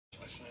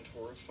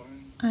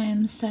I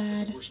am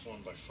sad.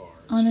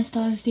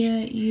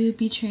 Anastasia, you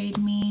betrayed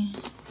me.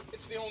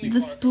 The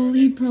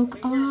spoolie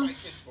broke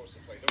off.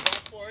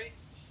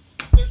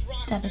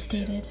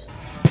 Devastated.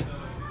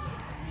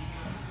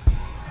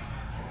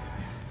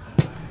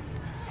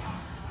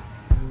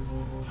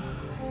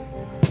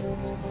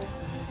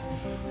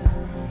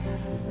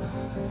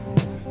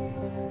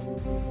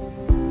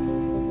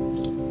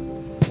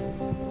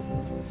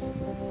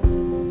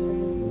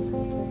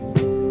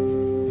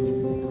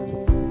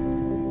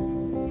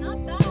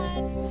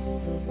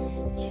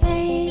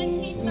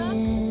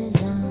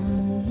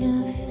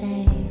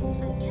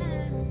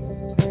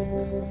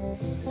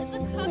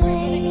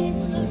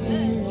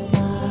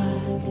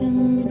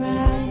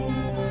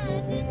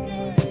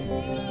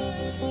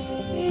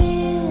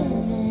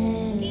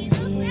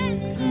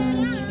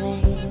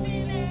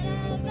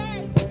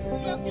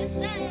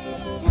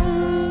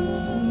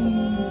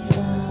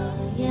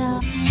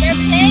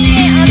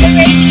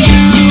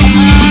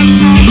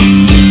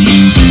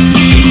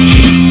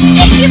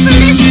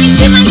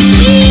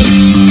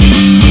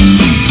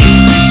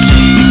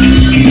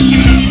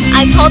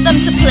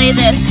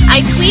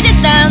 I tweeted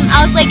them.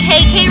 I was like,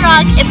 hey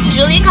K-Rock, it's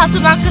Julian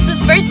Casablancas'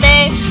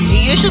 birthday.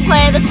 You should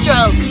play The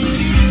Strokes.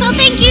 So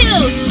thank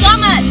you so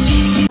much.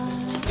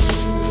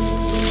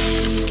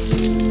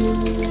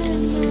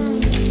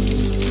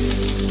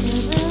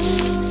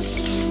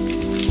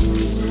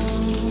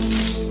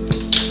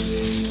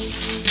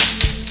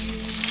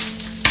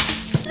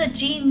 The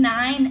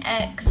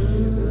G9X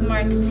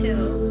Mark II.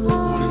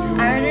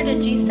 I ordered a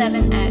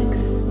G7X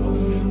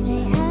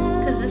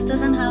because this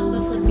doesn't have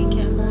the flippy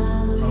camera.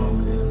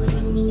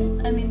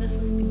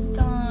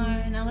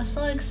 Darn, I was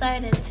so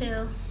excited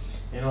too.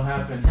 It'll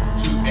happen.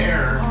 To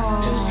air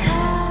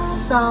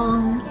is... So,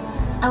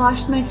 I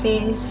washed my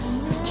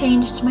face,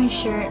 changed my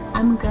shirt,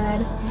 I'm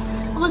good.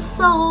 I was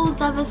so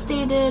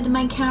devastated.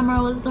 My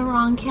camera was the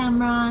wrong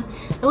camera.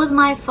 It was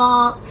my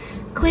fault.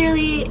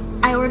 Clearly,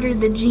 I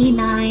ordered the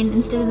G9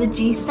 instead of the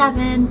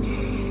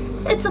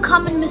G7. It's a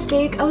common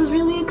mistake. I was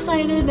really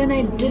excited and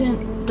I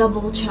didn't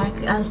double check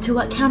as to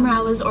what camera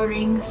I was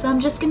ordering. So I'm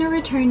just gonna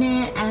return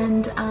it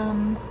and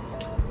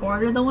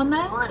order the one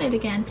that I wanted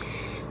again.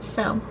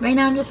 So right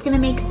now I'm just gonna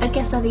make a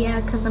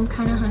quesadilla because I'm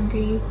kind of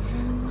hungry.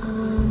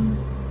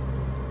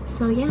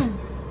 So yeah,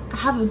 I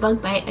have a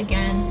bug bite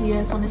again. You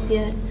guys want to see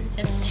it?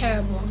 It's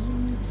terrible.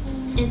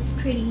 It's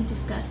pretty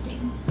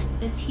disgusting.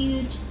 It's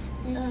huge.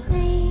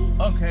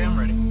 Okay, I'm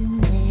ready.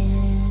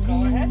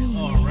 Go ahead.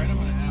 Alright, I'm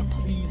gonna have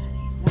these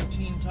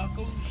 14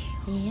 tacos.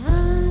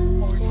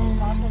 14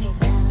 tacos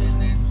and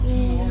then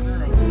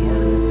order of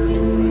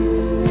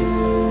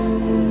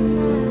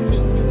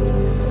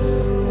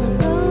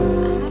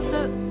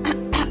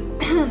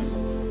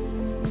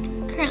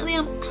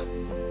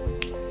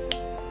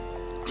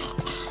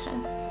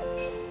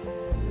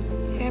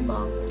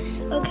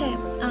Okay,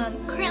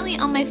 currently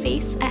on my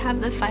face I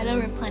have the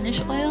Phyto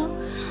Replenish oil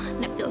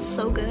and it feels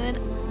so good.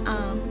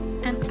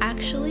 I'm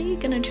actually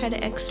gonna try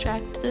to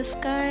extract this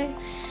guy.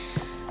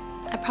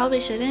 I probably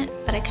shouldn't,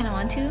 but I kind of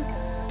want to.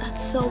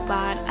 That's so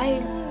bad.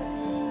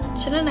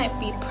 Shouldn't I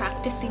be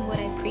practicing what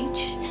I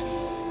preach?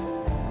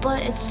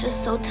 But it's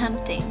just so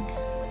tempting.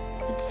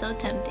 It's so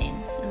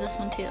tempting. And this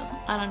one too.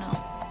 I don't know.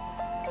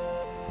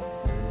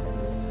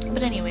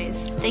 But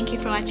anyways, thank you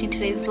for watching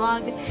today's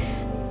vlog.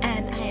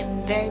 And I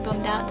am very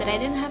bummed out that I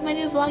didn't have my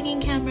new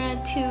vlogging camera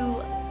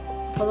to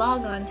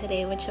vlog on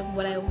today, which is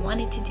what I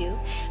wanted to do.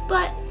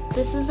 But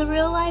this is a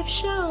real life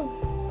show.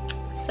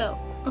 So,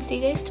 I'll see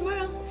you guys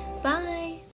tomorrow. Bye!